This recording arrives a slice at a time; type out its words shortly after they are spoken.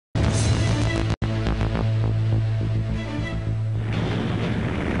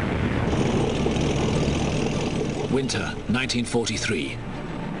Winter 1943.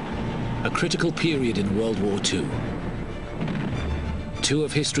 A critical period in World War II. Two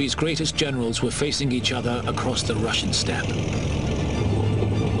of history's greatest generals were facing each other across the Russian steppe.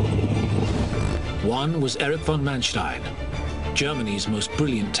 One was Erich von Manstein, Germany's most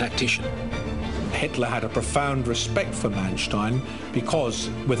brilliant tactician. Hitler had a profound respect for Manstein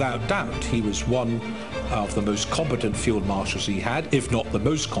because, without doubt, he was one of the most competent field marshals he had, if not the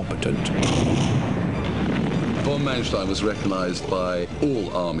most competent. Von Manstein was recognized by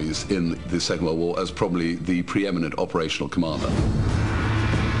all armies in the Second World War as probably the preeminent operational commander.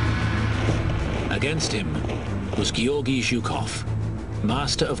 Against him was Georgy Zhukov,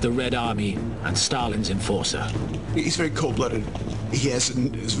 master of the Red Army and Stalin's enforcer. He's very cold-blooded. He has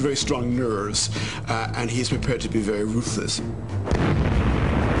very strong nerves, and he's prepared to be very ruthless.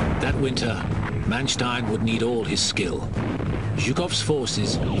 That winter, Manstein would need all his skill. Zhukov's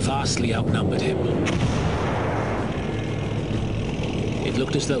forces vastly outnumbered him. It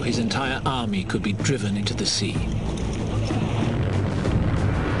looked as though his entire army could be driven into the sea.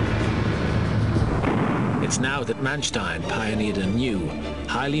 It's now that Manstein pioneered a new,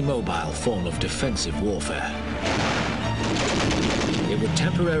 highly mobile form of defensive warfare. It would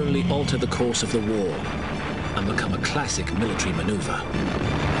temporarily alter the course of the war and become a classic military maneuver.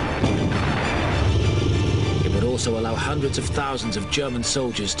 It would also allow hundreds of thousands of German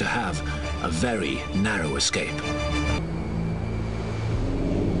soldiers to have a very narrow escape.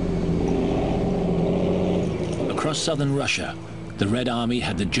 Across southern Russia, the Red Army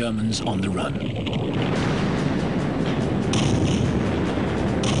had the Germans on the run.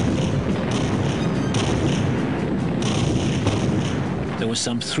 There were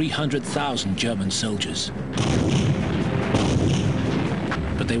some 300,000 German soldiers.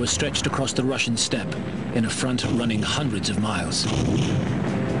 But they were stretched across the Russian steppe in a front running hundreds of miles.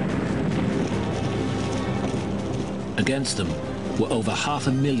 Against them were over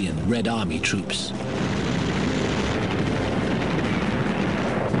 500,000 Red Army troops.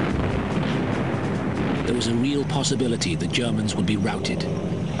 There was a real possibility the Germans would be routed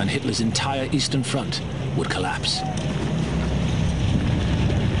and Hitler's entire Eastern Front would collapse.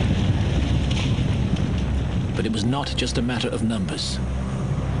 But it was not just a matter of numbers.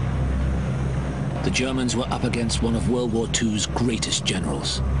 The Germans were up against one of World War II's greatest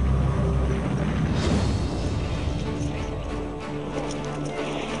generals.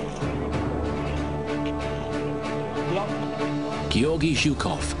 Georgy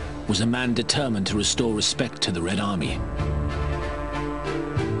Zhukov was a man determined to restore respect to the Red Army.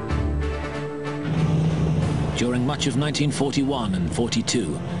 During much of 1941 and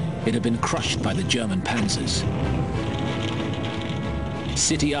 42, it had been crushed by the German panzers.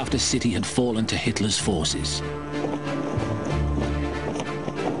 City after city had fallen to Hitler's forces.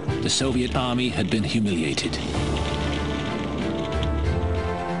 The Soviet army had been humiliated.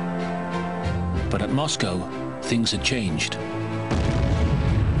 But at Moscow, things had changed.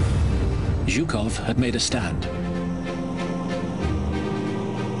 Zhukov had made a stand.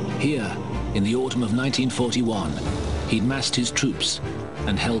 Here, in the autumn of 1941, he'd massed his troops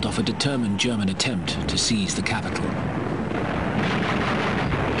and held off a determined German attempt to seize the capital.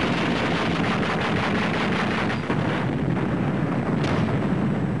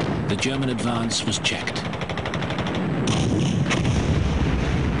 The German advance was checked.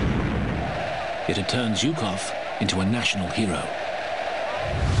 It had turned Zhukov into a national hero.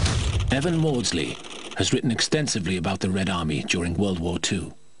 Evan Maudsley has written extensively about the Red Army during World War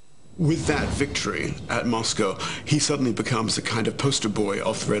II. With that victory at Moscow, he suddenly becomes a kind of poster boy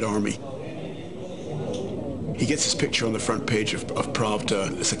of the Red Army. He gets his picture on the front page of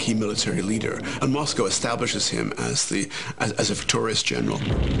Pravda as a key military leader, and Moscow establishes him as a victorious general.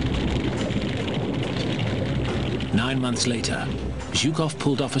 9 months later, Zhukov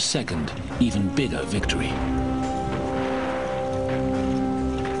pulled off a second, even bigger victory.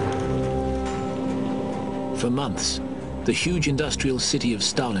 For months, the huge industrial city of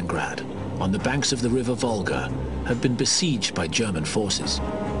Stalingrad, on the banks of the river Volga, had been besieged by German forces.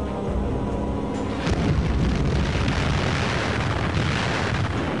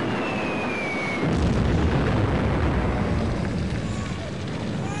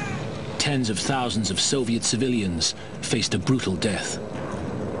 Tens of thousands of Soviet civilians faced a brutal death.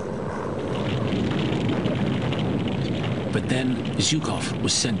 But then Zhukov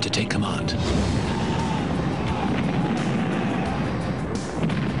was sent to take command.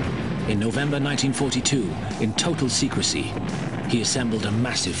 In November 1942, in total secrecy, he assembled a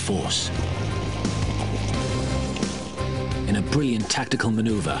massive force. In a brilliant tactical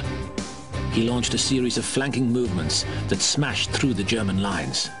maneuver, he launched a series of flanking movements that smashed through the German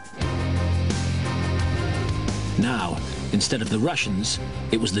lines. Now, instead of the Russians,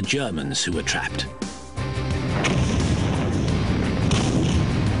 it was the Germans who were trapped.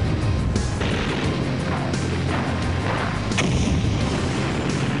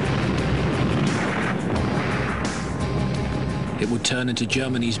 It would turn into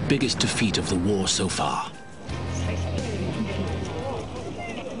Germany's biggest defeat of the war so far.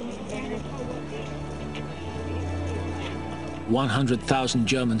 "100,000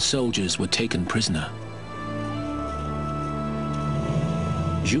 German soldiers were taken prisoner.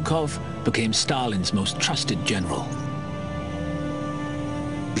 Zhukov became Stalin's most trusted general.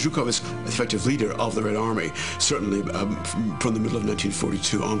 Zhukov is the effective leader of the Red Army, certainly from the middle of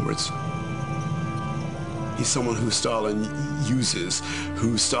 1942 onwards. He's someone who Stalin uses,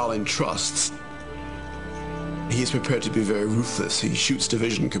 who Stalin trusts. He is prepared to be very ruthless. He shoots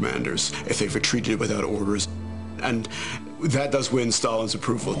division commanders if they've retreated without orders. And that does win Stalin's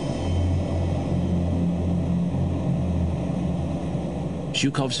approval.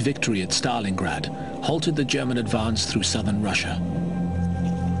 Zhukov's victory at Stalingrad halted the German advance through southern Russia.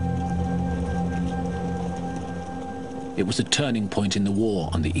 It was a turning point in the war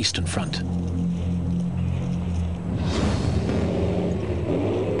on the Eastern Front.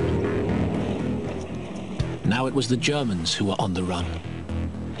 Now it was the Germans who were on the run.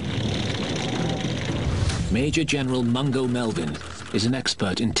 Major General Mungo Melvin is an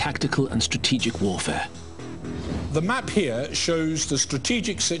expert in tactical and strategic warfare. The map here shows the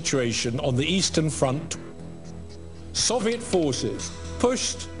strategic situation on the Eastern Front. Soviet forces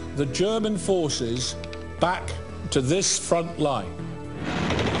pushed the German forces back to this front line.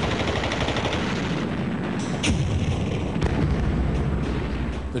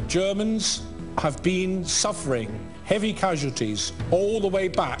 The Germans have been suffering heavy casualties all the way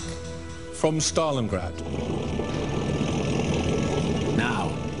back from Stalingrad.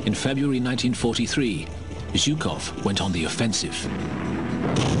 Now, in February 1943, Zhukov went on the offensive.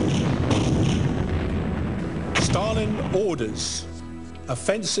 Stalin orders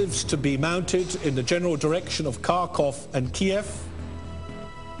offensives to be mounted in the general direction of Kharkov and Kiev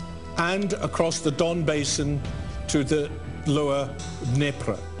and across the Don Basin to the lower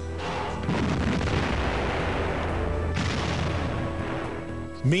Dnieper.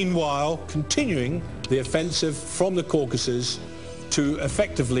 Meanwhile, continuing the offensive from the Caucasus to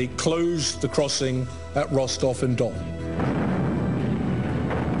effectively close the crossing at Rostov-on-Don.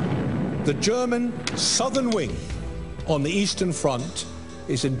 The German southern wing on the Eastern Front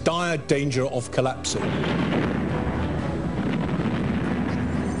is in dire danger of collapsing.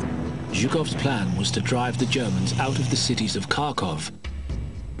 Zhukov's plan was to drive the Germans out of the cities of Kharkov,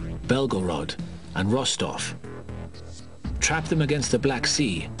 Belgorod and Rostov, trap them against the Black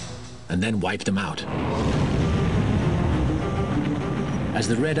Sea, and then wipe them out. As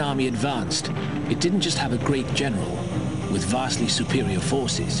the Red Army advanced, it didn't just have a great general with vastly superior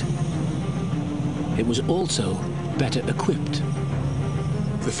forces. It was also better equipped.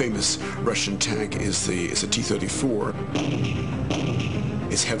 The famous Russian tank is a T-34.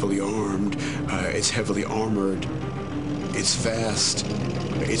 It's heavily armed, it's heavily armored, it's vast,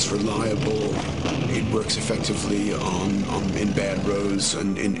 it's reliable, it works effectively in bad roads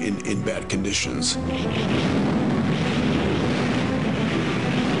and in bad conditions.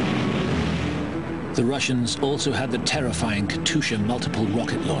 The Russians also had the terrifying Katyusha multiple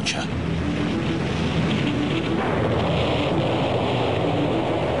rocket launcher.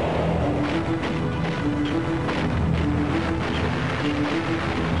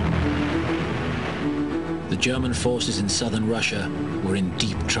 The German forces in southern Russia were in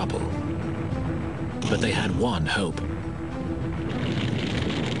deep trouble. But they had one hope.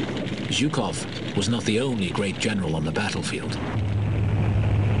 Zhukov was not the only great general on the battlefield.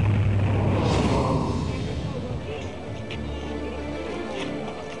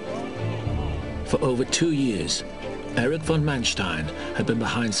 For over 2 years, Erich von Manstein had been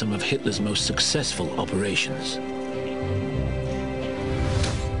behind some of Hitler's most successful operations.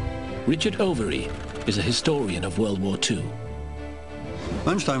 Richard Overy is a historian of World War II.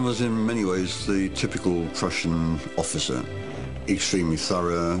 Manstein was in many ways the typical Prussian officer. Extremely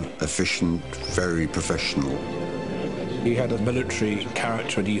thorough, efficient, very professional. He had a military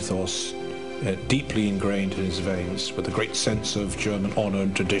character and ethos deeply ingrained in his veins, with a great sense of German honor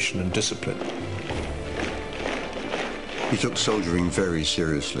and tradition and discipline. He took soldiering very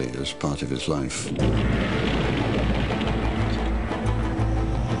seriously as part of his life.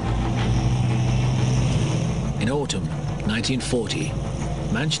 In autumn 1940,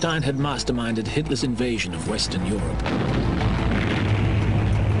 Manstein had masterminded Hitler's invasion of Western Europe.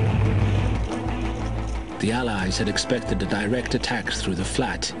 The Allies had expected a direct attack through the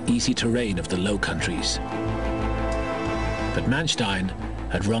flat, easy terrain of the Low Countries. But Manstein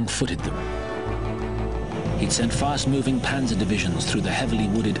had wrong-footed them. He'd sent fast-moving panzer divisions through the heavily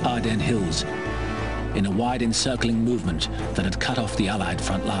wooded Ardennes hills in a wide encircling movement that had cut off the Allied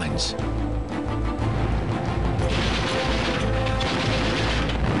front lines.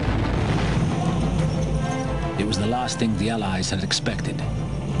 It was the last thing the Allies had expected.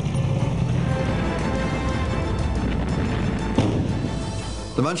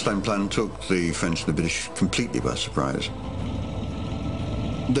 The Manstein plan took the French and the British completely by surprise.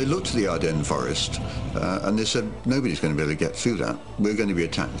 They looked at the Ardennes forest and they said, nobody's going to be able to get through that. We're going to be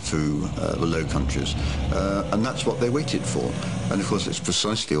attacked through the Low Countries. And that's what they waited for. And of course, it's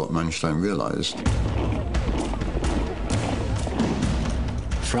precisely what Manstein realized.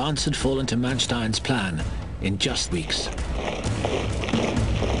 France had fallen to Manstein's plan in just weeks.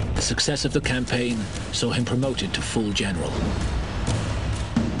 The success of the campaign saw him promoted to full general.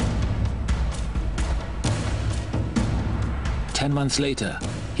 10 months later,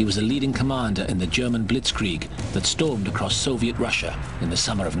 he was a leading commander in the German blitzkrieg that stormed across Soviet Russia in the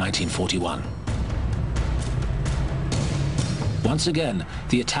summer of 1941. Once again,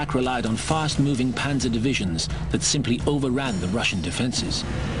 the attack relied on fast-moving panzer divisions that simply overran the Russian defenses.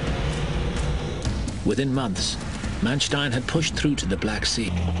 Within months, Manstein had pushed through to the Black Sea.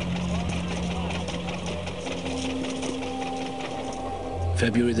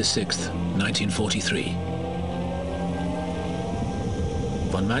 February the 6th, 1943.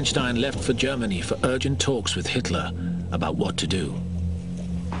 Von Manstein left for Germany for urgent talks with Hitler about what to do.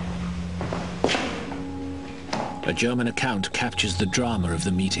 A German account captures the drama of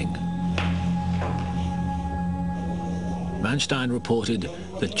the meeting. Manstein reported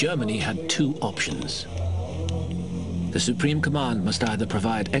that Germany had two options. The Supreme Command must either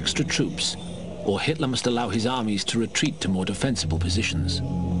provide extra troops, or Hitler must allow his armies to retreat to more defensible positions.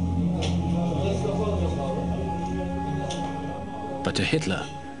 But to Hitler,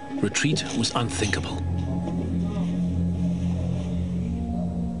 retreat was unthinkable.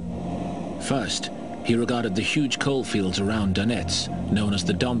 First, he regarded the huge coal fields around Donetsk, known as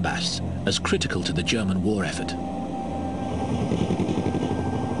the Donbass, as critical to the German war effort.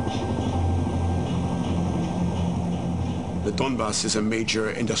 The Donbass is a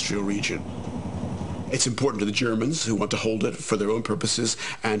major industrial region. It's important to the Germans, who want to hold it for their own purposes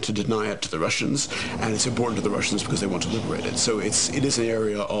and to deny it to the Russians, and it's important to the Russians because they want to liberate it. So it is an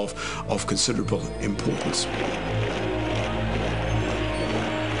area of considerable importance.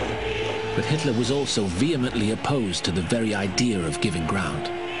 But Hitler was also vehemently opposed to the very idea of giving ground.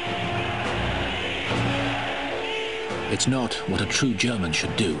 It's not what a true German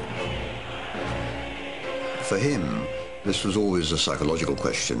should do. For him, this was always a psychological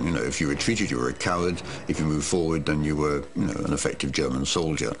question. You know, if you retreated, you were a coward. If you moved forward, then you were, an effective German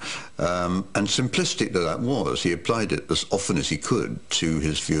soldier. And simplistic though that was, he applied it as often as he could to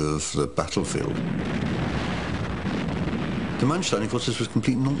his view of the battlefield. To Manstein, of course, this was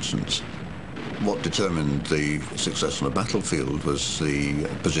complete nonsense. What determined the success on the battlefield was the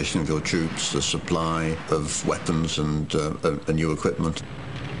position of your troops, the supply of weapons and new equipment.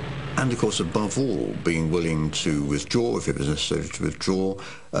 And, of course, above all, being willing to withdraw, if it was necessary to withdraw,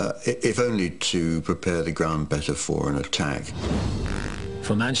 if only to prepare the ground better for an attack.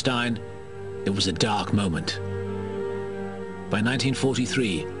 For Manstein, it was a dark moment. By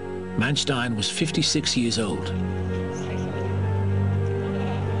 1943, Manstein was 56 years old.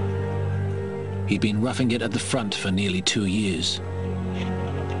 He'd been roughing it at the front for nearly 2 years.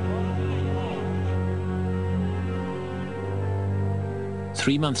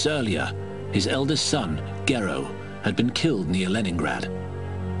 Three months earlier, his eldest son, Gero, had been killed near Leningrad.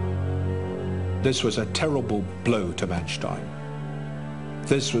 This was a terrible blow to Manstein.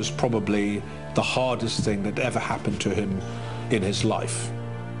 This was probably the hardest thing that ever happened to him in his life.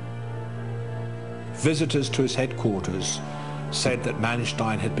 Visitors to his headquarters said that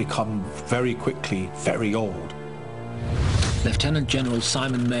Manstein had become very quickly very old. Lieutenant General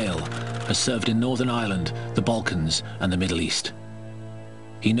Simon Mayle has served in Northern Ireland, the Balkans, and the Middle East.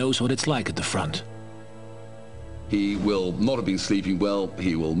 He knows what it's like at the front. He will not have been sleeping well.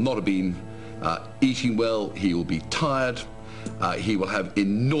 He will not have been eating well. He will be tired. He will have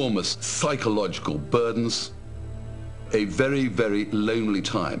enormous psychological burdens. A very, very lonely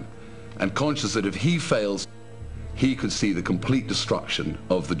time. And conscious that if he fails, he could see the complete destruction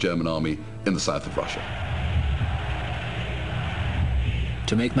of the German army in the south of Russia.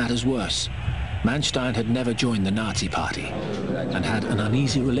 To make matters worse, Manstein had never joined the Nazi Party and had an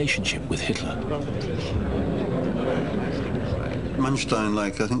uneasy relationship with Hitler. Manstein,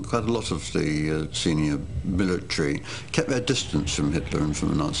 like I think quite a lot of the senior military, kept their distance from Hitler and from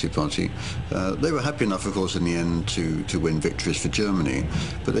the Nazi Party. They were happy enough, of course, in the end to win victories for Germany,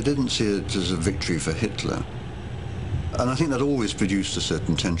 but they didn't see it as a victory for Hitler. And I think that always produced a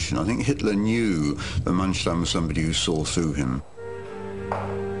certain tension. I think Hitler knew that Manstein was somebody who saw through him.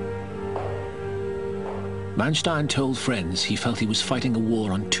 Manstein told friends he felt he was fighting a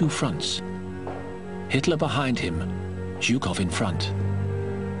war on two fronts. Hitler behind him, Zhukov in front.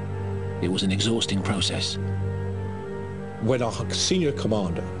 It was an exhausting process. When a senior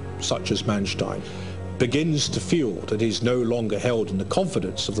commander, such as Manstein, begins to feel that he's no longer held in the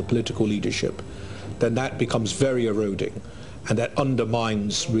confidence of the political leadership, then that becomes very eroding, and that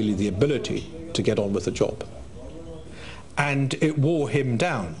undermines really the ability to get on with the job. And it wore him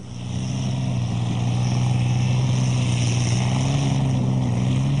down.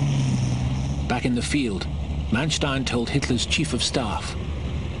 Back in the field, Manstein told Hitler's chief of staff,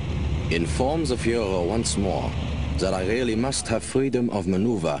 "Inform the Führer once more that I really must have freedom of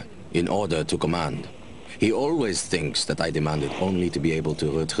maneuver in order to command. He always thinks that I demand it only to be able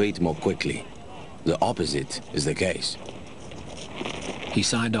to retreat more quickly. The opposite is the case." He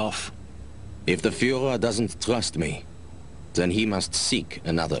signed off, "If the Führer doesn't trust me, then he must seek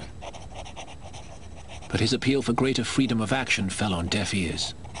another." but his appeal for greater freedom of action fell on deaf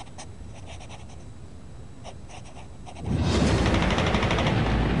ears.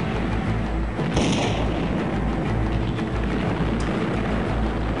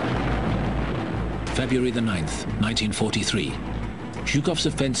 February the 9th, 1943. Zhukov's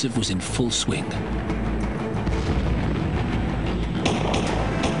offensive was in full swing.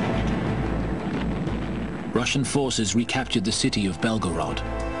 Russian forces recaptured the city of Belgorod.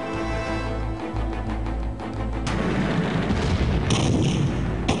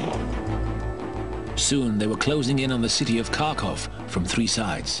 Soon they were closing in on the city of Kharkov from three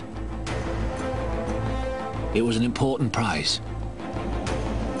sides. It was an important prize.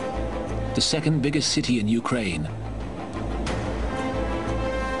 The second biggest city in Ukraine.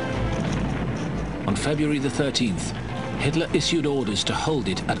 On February the 13th, Hitler issued orders to hold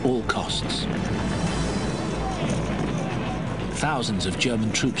it at all costs. Thousands of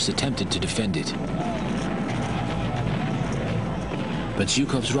German troops attempted to defend it. But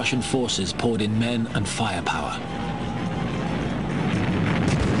Zhukov's Russian forces poured in men and firepower.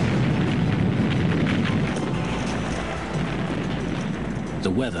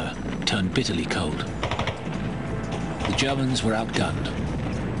 The weather turned bitterly cold. The Germans were outgunned.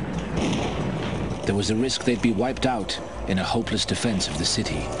 There was a risk they'd be wiped out in a hopeless defense of the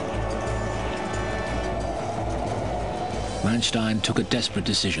city. Manstein took a desperate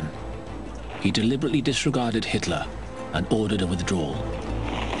decision. He deliberately disregarded Hitler and ordered a withdrawal.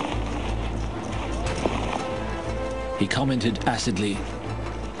 He commented acidly,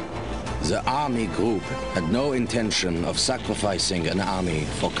 "The army group had no intention of sacrificing an army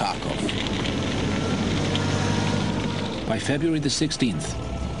for Kharkov." By February the 16th,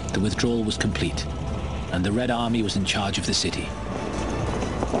 the withdrawal was complete, and the Red Army was in charge of the city.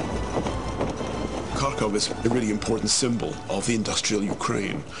 Kharkov is a really important symbol of the industrial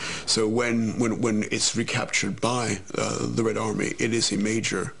Ukraine. So when it's recaptured by the Red Army, it is a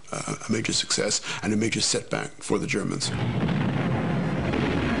major success and a major setback for the Germans.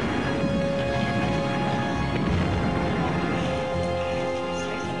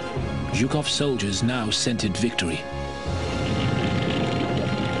 Zhukov's soldiers now scented victory.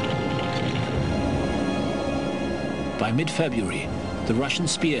 By mid-February, the Russian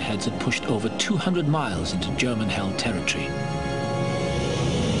spearheads had pushed over 200 miles into German-held territory.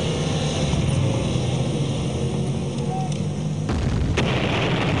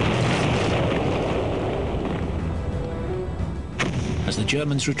 As the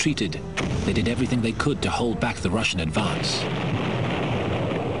Germans retreated, they did everything they could to hold back the Russian advance.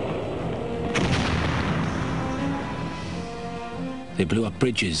 They blew up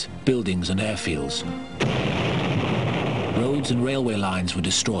bridges, buildings, and airfields. Roads and railway lines were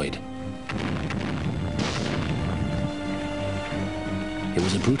destroyed. It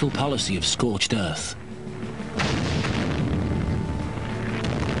was a brutal policy of scorched earth.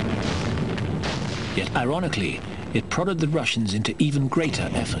 Yet, ironically, it prodded the Russians into even greater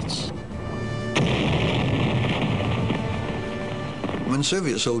efforts. When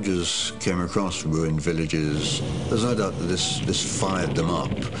Soviet soldiers came across ruined villages, there's no doubt that this fired them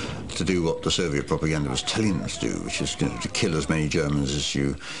up to do what the Soviet propaganda was telling them to do, which is to kill as many Germans as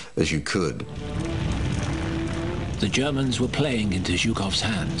you could. The Germans were playing into Zhukov's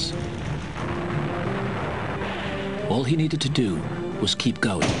hands. All he needed to do was keep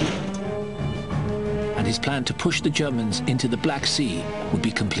going. and his plan to push the Germans into the Black Sea would be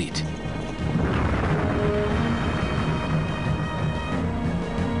complete.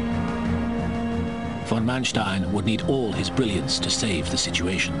 Von Manstein would need all his brilliance to save the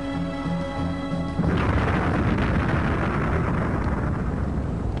situation.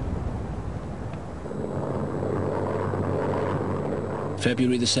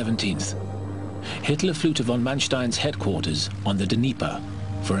 February the 17th. Hitler flew to von Manstein's headquarters on the Dnieper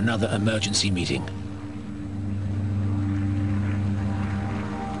for another emergency meeting.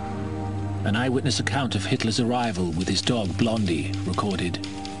 An eyewitness account of Hitler's arrival with his dog Blondie recorded,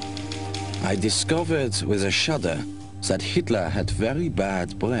 I discovered with a shudder that Hitler had very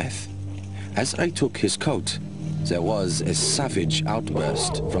bad breath. As I took his coat, there was a savage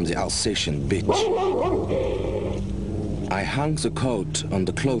outburst from the Alsatian bitch. I hung the coat on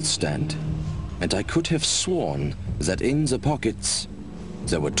the clothes stand, and I could have sworn that in the pockets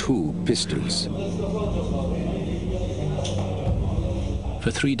there were 2 pistols. For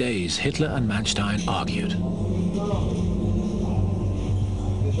 3 days, Hitler and Manstein argued.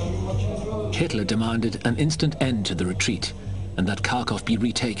 Hitler demanded an instant end to the retreat and that Kharkov be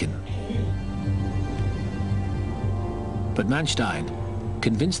retaken. But Manstein,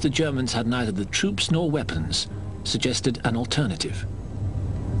 convinced the Germans had neither the troops nor weapons, suggested an alternative.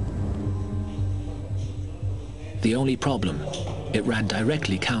 The only problem, it ran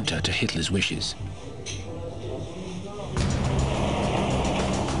directly counter to Hitler's wishes.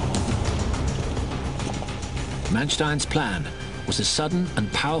 Manstein's plan was a sudden and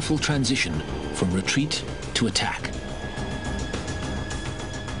powerful transition from retreat to attack.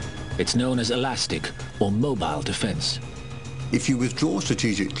 It's known as elastic or mobile defense. If you withdraw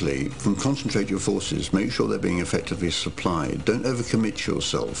strategically and concentrate your forces, make sure they're being effectively supplied, don't overcommit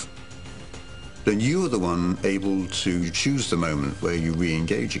yourself, then you are the one able to choose the moment where you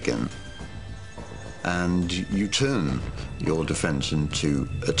re-engage again. And you turn your defense into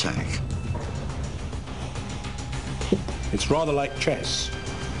attack. It's rather like chess.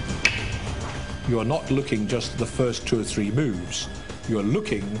 You are not looking just at the first 2 or 3 moves. You are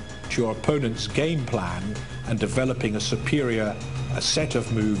looking to your opponent's game plan and developing a set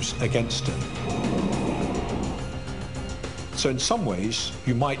of moves against him. So in some ways,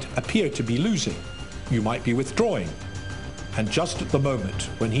 you might appear to be losing. You might be withdrawing. And just at the moment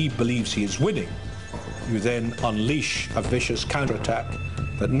when he believes he is winning, you then unleash a vicious counterattack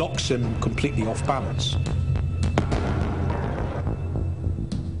that knocks him completely off balance.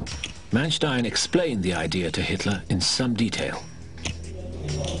 Manstein explained the idea to Hitler in some detail.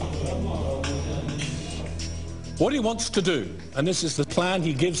 What he wants to do, and this is the plan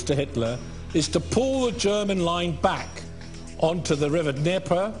he gives to Hitler, is to pull the German line back onto the river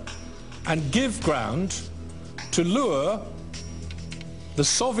Dnieper and give ground to lure the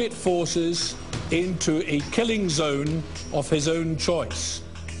Soviet forces into a killing zone of his own choice,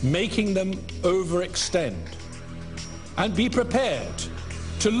 making them overextend, and be prepared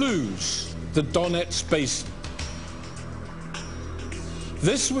to lose the Donetsk basin.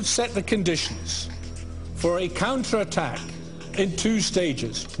 This would set the conditions for a counterattack in 2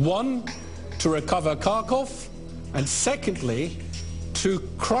 stages. 1, to recover Kharkov, and secondly, to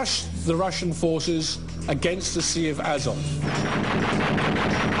crush the Russian forces against the Sea of Azov.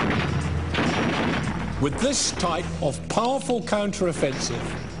 With this type of powerful counteroffensive,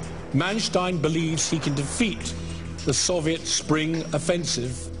 Manstein believes he can defeat the Soviet spring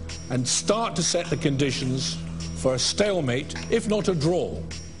offensive and start to set the conditions for a stalemate, if not a draw,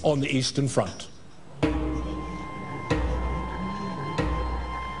 on the Eastern Front.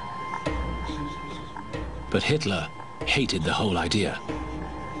 But Hitler hated the whole idea.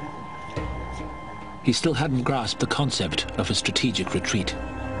 He still hadn't grasped the concept of a strategic retreat.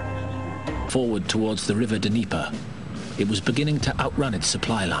 Forward towards the river Dnieper, it was beginning to outrun its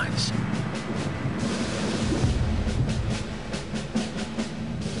supply lines.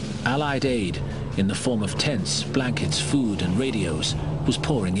 Allied aid, in the form of tents, blankets, food and radios, was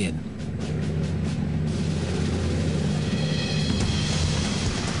pouring in.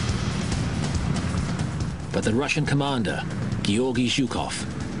 But the Russian commander, Georgy Zhukov,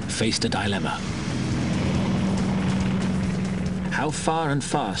 faced a dilemma. How far and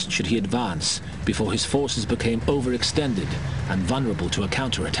fast should he advance before his forces became overextended and vulnerable to a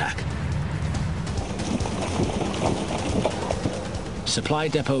counterattack? Supply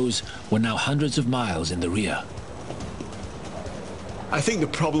depots were now hundreds of miles in the rear. I think the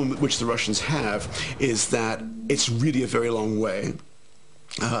problem which the Russians have is that it's really a very long way.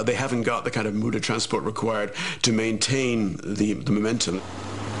 They haven't got the kind of motor transport required to maintain the momentum.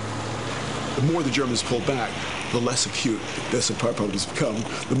 The more the Germans pull back, the less acute the supply problems become.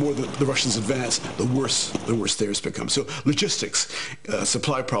 The more the Russians advance, the worse theirs become. So logistics,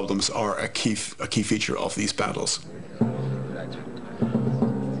 supply problems are a key feature of these battles.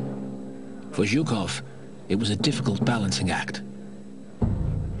 For Zhukov, it was a difficult balancing act.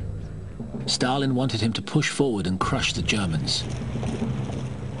 Stalin wanted him to push forward and crush the Germans.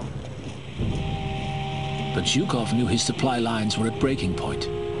 But Zhukov knew his supply lines were at breaking point.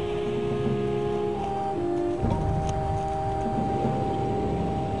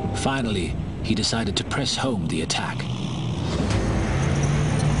 Finally, he decided to press home the attack.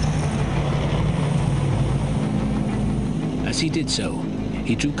 As he did so,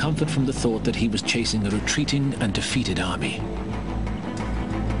 he drew comfort from the thought that he was chasing a retreating and defeated army.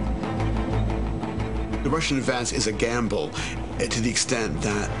 The Russian advance is a gamble to the extent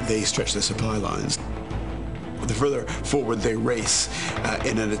that they stretch their supply lines. The further forward they race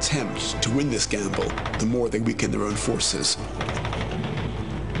in an attempt to win this gamble, the more they weaken their own forces.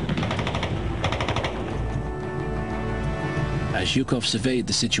 As Zhukov surveyed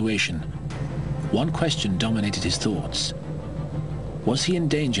the situation, one question dominated his thoughts. Was he in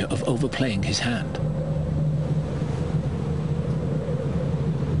danger of overplaying his hand?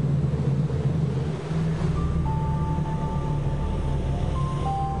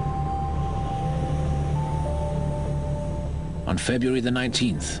 On February the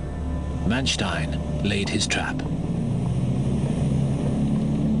 19th, Manstein laid his trap.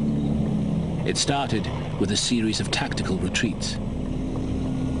 It started with a series of tactical retreats.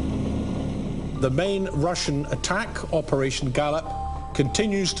 The main Russian attack, Operation Gallop,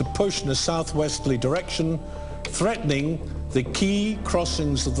 continues to push in a southwesterly direction, threatening the key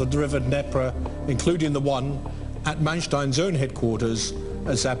crossings of the river Dnepr, including the one at Manstein's own headquarters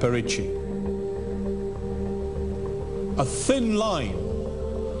at Zaporizhzhia. A thin line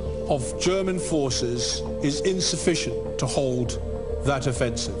of German forces is insufficient to hold that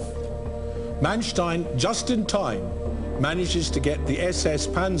offensive. Manstein, just in time, manages to get the SS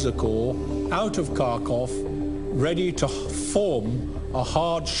Panzer Corps out of Kharkov, ready to form a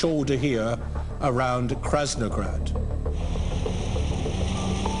hard shoulder here around Krasnograd.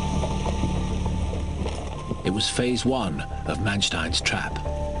 It was phase one of Manstein's trap.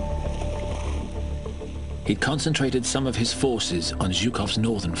 He'd concentrated some of his forces on Zhukov's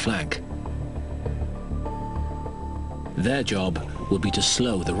northern flank. Their job would be to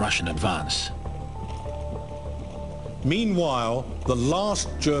slow the Russian advance. Meanwhile, the last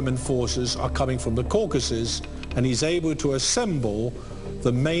German forces are coming from the Caucasus, and he's able to assemble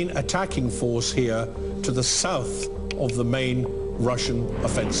the main attacking force here to the south of the main Russian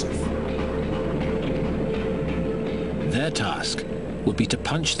offensive. Their task would be to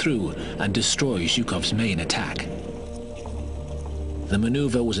punch through and destroy Zhukov's main attack. The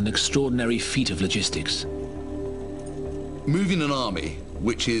maneuver was an extraordinary feat of logistics. Moving an army,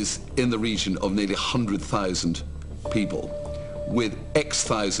 which is in the region of nearly 100,000 people, with X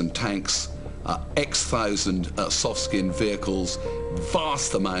thousand tanks, X thousand soft-skin vehicles,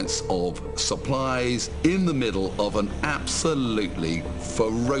 vast amounts of supplies, in the middle of an absolutely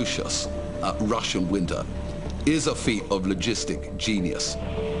ferocious Russian winter, is a feat of logistic genius.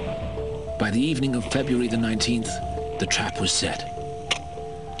 By the evening of February the 19th, the trap was set.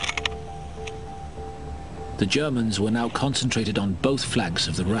 The Germans were now concentrated on both flanks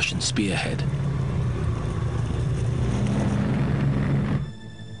of the Russian spearhead.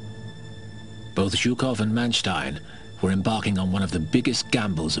 Both Zhukov and Manstein were embarking on one of the biggest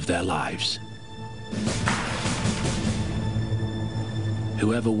gambles of their lives.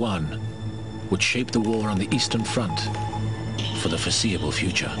 Whoever won would shape the war on the Eastern Front for the foreseeable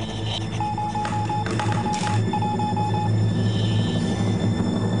future.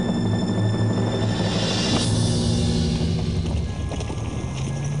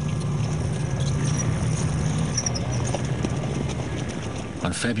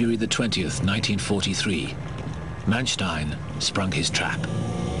 On February the 20th, 1943, Manstein sprung his trap.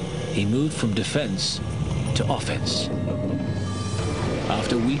 He moved from defense to offense.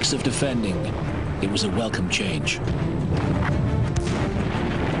 After weeks of defending, it was a welcome change.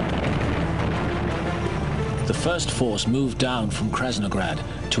 The first force moved down from Krasnograd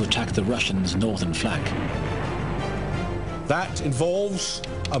to attack the Russians' northern flank. That involves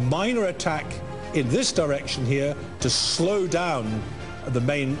a minor attack in this direction here to slow down the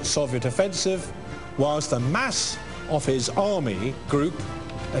main Soviet offensive, whilst the mass of his army group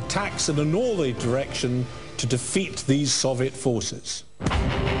attacks in a northerly direction to defeat these Soviet forces.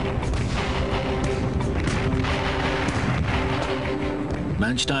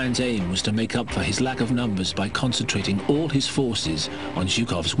 Manstein's aim was to make up for his lack of numbers by concentrating all his forces on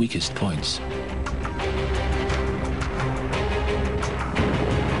Zhukov's weakest points.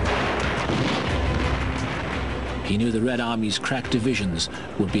 He knew the Red Army's crack divisions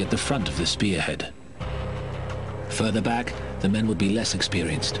would be at the front of the spearhead. Further back, the men would be less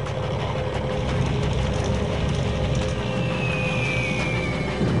experienced.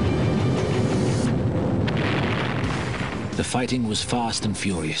 The fighting was fast and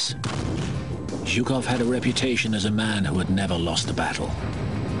furious. Zhukov had a reputation as a man who had never lost a battle.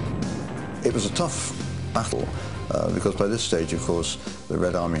 It was a tough battle because by this stage, of course, the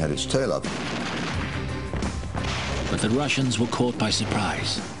Red Army had its tail up. But the Russians were caught by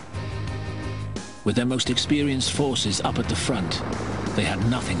surprise. With their most experienced forces up at the front, they had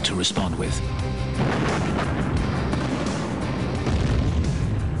nothing to respond with.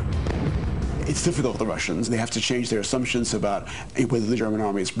 It's difficult for the Russians. They have to change their assumptions about whether the German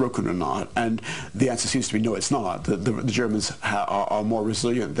army is broken or not, and the answer seems to be no, it's not. The Germans are more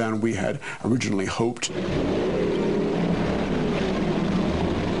resilient than we had originally hoped.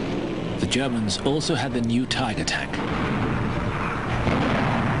 The Germans also had the new Tiger tank.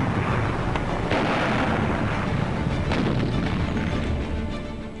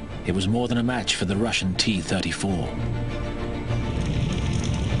 It was more than a match for the Russian T-34.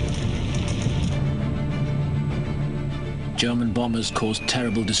 German bombers caused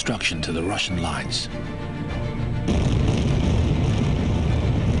terrible destruction to the Russian lines.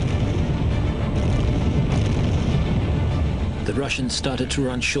 The Russians started to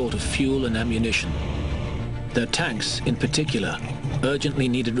run short of fuel and ammunition. Their tanks, in particular, urgently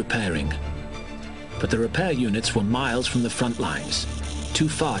needed repairing. But the repair units were miles from the front lines, too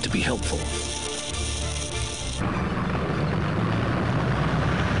far to be helpful.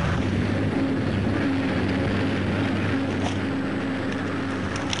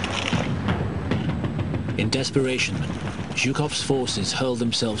 In desperation, Zhukov's forces hurled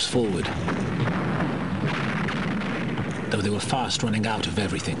themselves forward, though they were fast running out of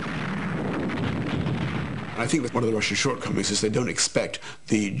everything. I think that one of the Russian shortcomings is they don't expect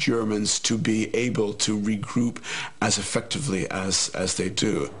the Germans to be able to regroup as effectively as they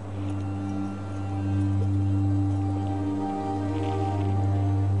do.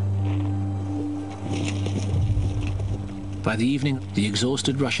 By the evening, the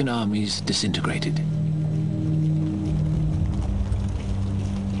exhausted Russian armies disintegrated.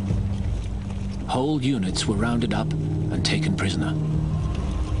 Whole units were rounded up and taken prisoner.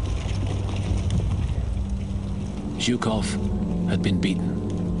 Zhukov had been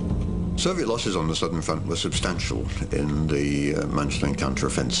beaten. Soviet losses on the southern front were substantial in the Manstein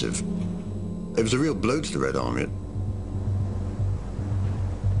counteroffensive. It was a real blow to the Red Army.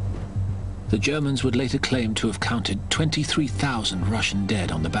 The Germans would later claim to have counted 23,000 Russian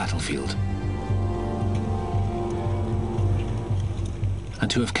dead on the battlefield, and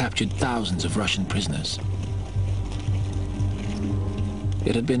to have captured thousands of Russian prisoners.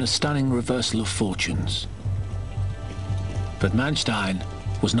 It had been a stunning reversal of fortunes. But Manstein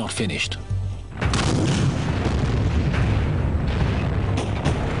was not finished.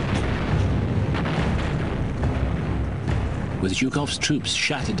 With Zhukov's troops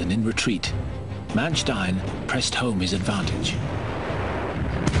shattered and in retreat, Manstein pressed home his advantage.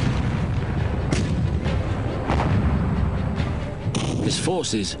 His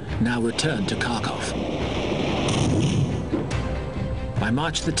forces now returned to Kharkov. By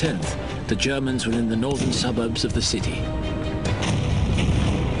March the 10th, the Germans were in the northern suburbs of the city.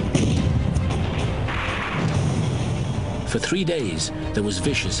 For 3 days, there was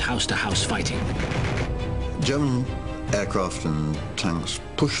vicious house-to-house fighting. German aircraft and tanks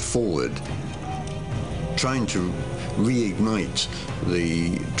pushed forward, trying to reignite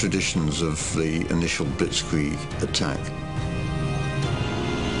the traditions of the initial blitzkrieg attack.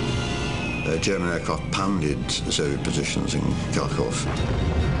 German aircraft pounded Soviet positions in Kharkov,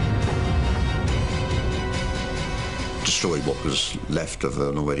 destroyed what was left of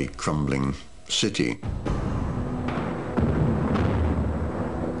an already crumbling city.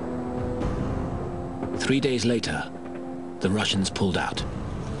 Three days later, the Russians pulled out.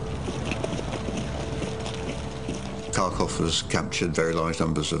 Kharkov was captured. Very large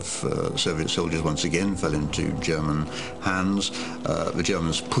numbers of Soviet soldiers once again fell into German hands. The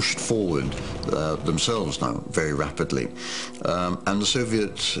Germans pushed forward themselves now very rapidly, and the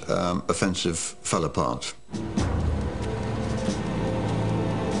Soviet offensive fell apart.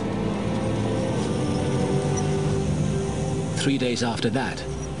 Three days after that,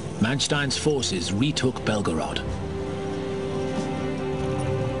 Manstein's forces retook Belgorod.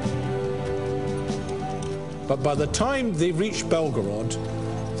 But by the time they reach Belgorod,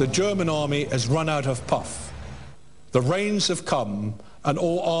 the German army has run out of puff. The rains have come, and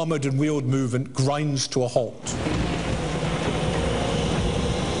all armoured and wheeled movement grinds to a halt.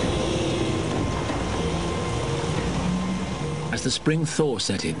 As the spring thaw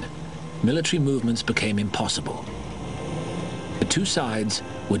set in, military movements became impossible. The two sides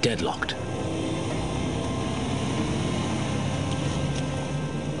were deadlocked.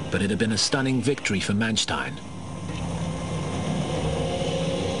 But it had been a stunning victory for Manstein.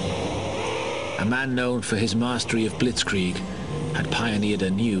 A man known for his mastery of blitzkrieg had pioneered a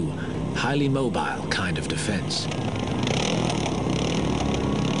new, highly mobile kind of defense.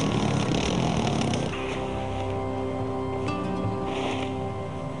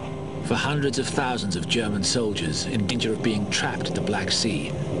 For hundreds of thousands of German soldiers in danger of being trapped at the Black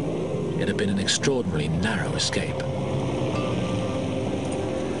Sea, it had been an extraordinarily narrow escape.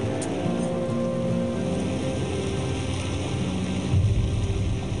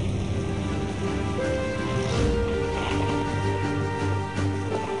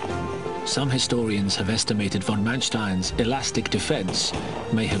 Some historians have estimated von Manstein's elastic defense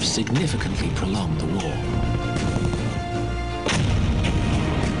may have significantly prolonged the war.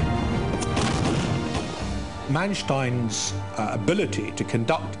 Manstein's ability to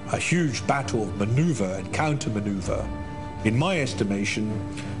conduct a huge battle of maneuver and counter-maneuver, in my estimation,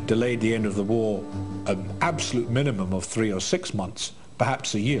 delayed the end of the war an absolute minimum of 3 or 6 months,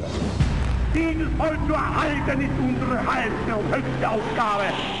 perhaps a year.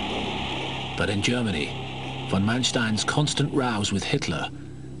 But in Germany, von Manstein's constant rows with Hitler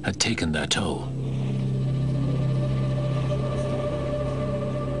had taken their toll.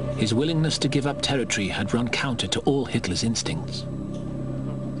 His willingness to give up territory had run counter to all Hitler's instincts.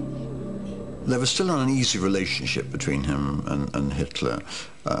 There was still an uneasy relationship between him and Hitler.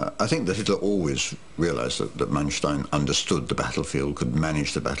 I think that Hitler always realized that Manstein understood the battlefield, could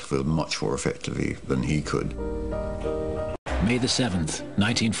manage the battlefield much more effectively than he could. May the 7th,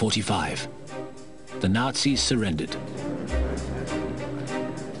 1945. The Nazis surrendered.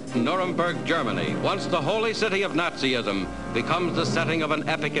 Nuremberg, Germany, once the holy city of Nazism, becomes the setting of an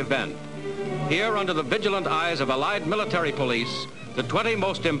epic event. Here, under the vigilant eyes of Allied military police, the 20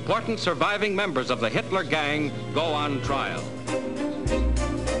 most important surviving members of the Hitler gang go on trial.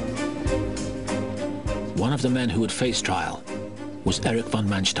 One of the men who would face trial was Erich von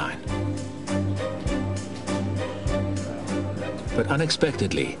Manstein. But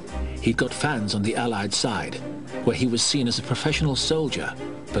unexpectedly, he'd got fans on the Allied side, where he was seen as a professional soldier,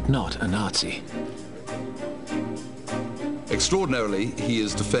 but not a Nazi. Extraordinarily, he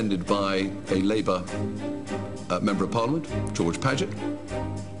is defended by a Labour Member of Parliament, George Paget,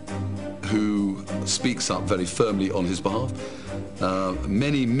 who speaks up very firmly on his behalf.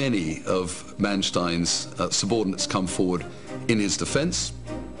 Many of Manstein's subordinates come forward in his defence.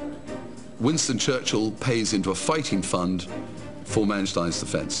 Winston Churchill pays into a fighting fund for Manstein's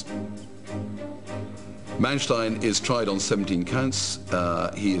defence. Manstein is tried on 17 counts.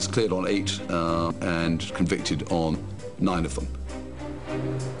 He is cleared on 8 and convicted on 9 of them.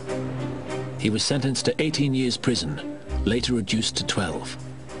 He was sentenced to 18 years prison, later reduced to 12.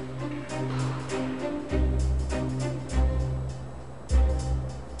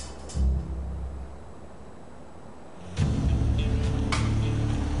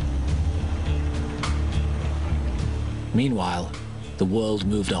 Meanwhile, the world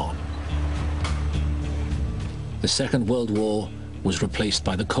moved on. The Second World War was replaced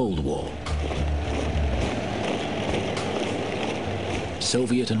by the Cold War.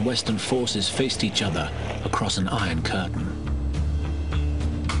 Soviet and Western forces faced each other across an Iron Curtain.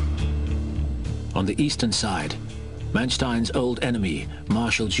 On the eastern side, Manstein's old enemy,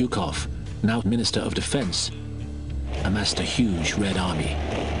 Marshal Zhukov, now Minister of Defense, amassed a huge Red Army.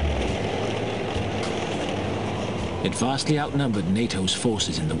 It vastly outnumbered NATO's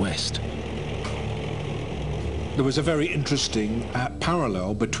forces in the West. There was a very interesting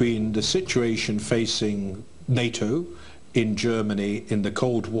parallel between the situation facing NATO in Germany in the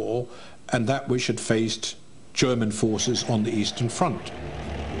Cold War and that which had faced German forces on the Eastern Front.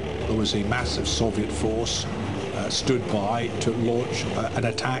 There was a massive Soviet force stood by to launch an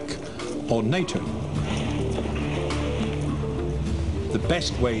attack on NATO. The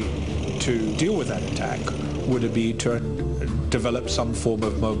best way to deal with that attack would be to develop some form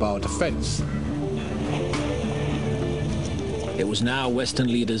of mobile defense. It was now Western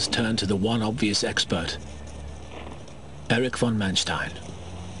leaders turned to the one obvious expert, Erich von Manstein.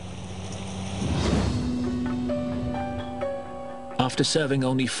 After serving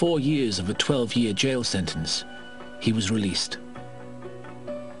only 4 years of a 12-year jail sentence, he was released.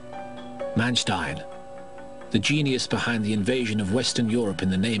 Manstein, the genius behind the invasion of Western Europe in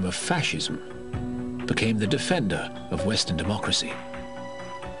the name of fascism, became the defender of Western democracy.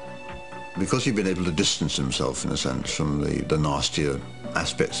 Because he'd been able to distance himself, in a sense, from the nastier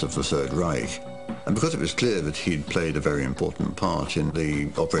aspects of the Third Reich, and because it was clear that he'd played a very important part in the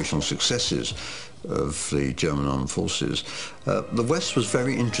operational successes of the German armed forces, the West was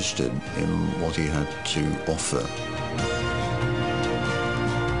very interested in what he had to offer.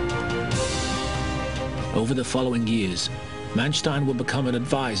 Over the following years, Manstein would become an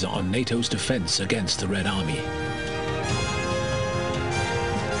advisor on NATO's defense against the Red Army.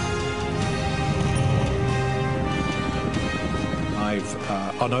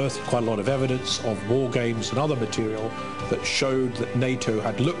 I've unearthed quite a lot of evidence of war games and other material that showed that NATO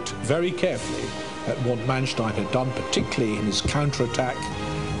had looked very carefully at what Manstein had done, particularly in his counterattack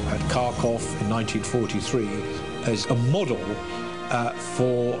at Kharkov in 1943, as a model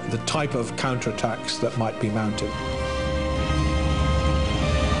for the type of counterattacks that might be mounted.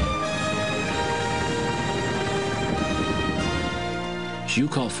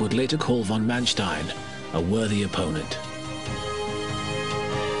 Zhukov would later call von Manstein a worthy opponent.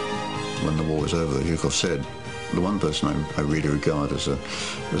 When the war was over, Zhukov said, the one person I really regard as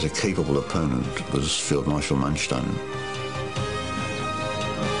a capable opponent was Field Marshal Manstein.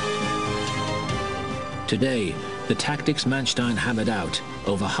 Today, the tactics Manstein hammered out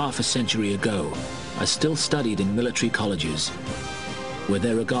over half a century ago are still studied in military colleges, where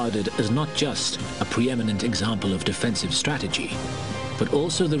they're regarded as not just a preeminent example of defensive strategy, but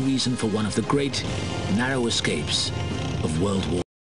also the reason for one of the great narrow escapes of World War.